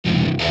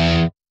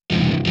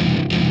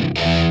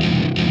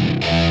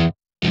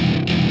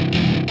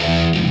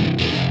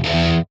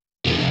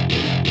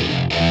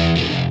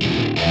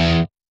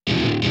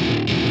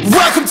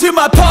to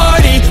my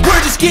party,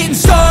 we're just getting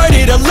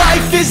started. A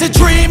life is a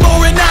dream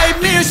or a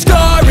nightmare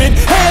scarring.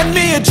 Hand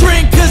me a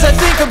drink cause I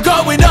think I'm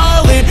going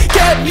all in.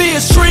 Get me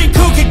a shrink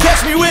who can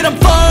catch me when I'm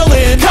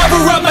falling.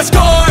 Cover up my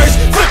scars,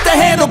 flip the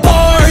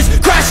handlebars,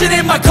 crashing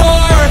in my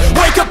car,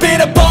 wake up in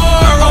a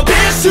bar. I'll be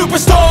a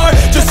superstar,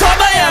 just on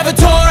my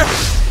avatar.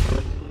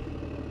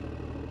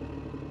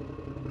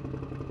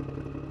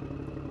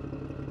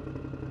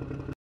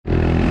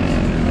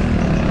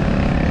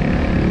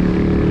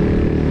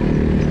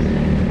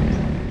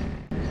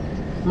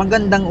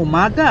 Magandang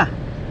umaga,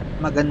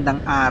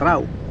 magandang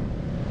araw,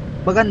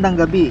 magandang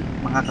gabi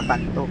mga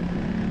kakanto.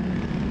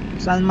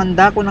 Saan man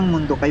dako ng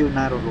mundo kayo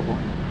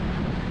naroroon,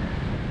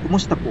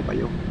 kumusta po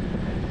kayo?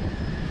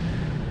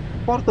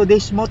 For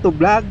today's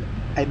MotoVlog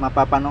ay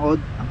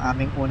mapapanood ang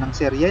aming unang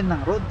serye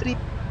ng road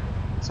trip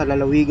sa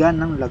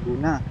lalawigan ng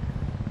Laguna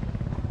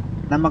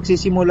na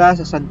magsisimula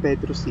sa San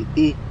Pedro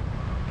City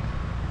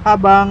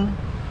habang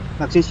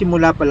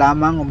nagsisimula pa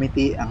lamang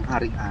umiti ang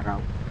haring araw.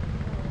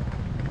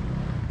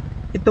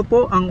 Ito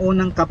po ang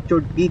unang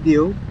captured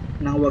video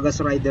ng WAGAS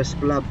Riders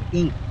Club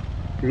Inc.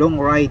 Long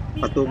ride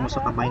patungo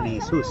sa Kamay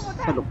ni Hesus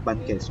sa Lucban,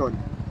 Quezon.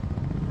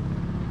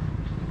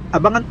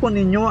 Abangan po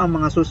ninyo ang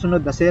mga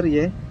susunod na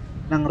serye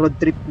ng road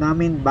trip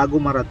namin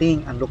bago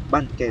marating ang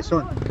Lucban,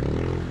 Quezon.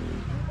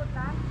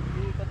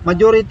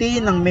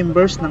 Majority ng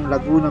members ng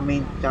Laguna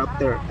main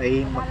chapter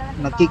ay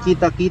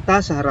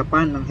nagkikita-kita sa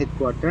harapan ng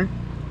headquarter.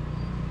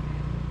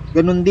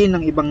 Ganon din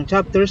ang ibang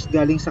chapters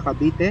galing sa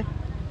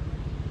Cavite.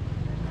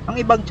 Ang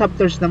ibang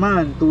chapters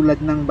naman tulad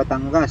ng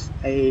Batangas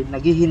ay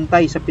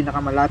naghihintay sa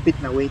pinakamalapit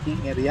na waiting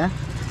area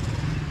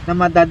na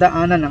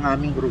madadaanan ng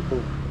aming grupo.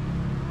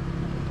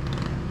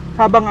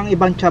 Habang ang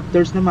ibang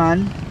chapters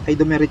naman ay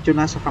dumiretso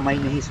na sa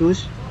Kamay ni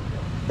Hesus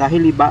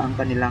dahil iba ang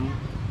kanilang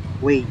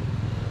way.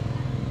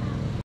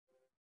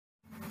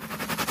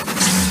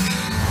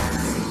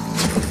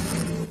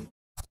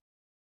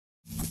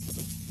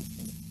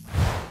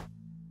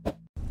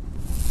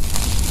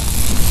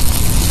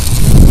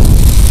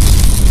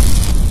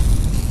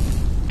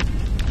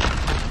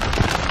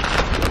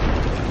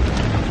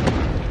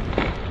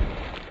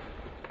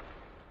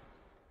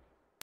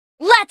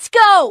 Let's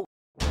go!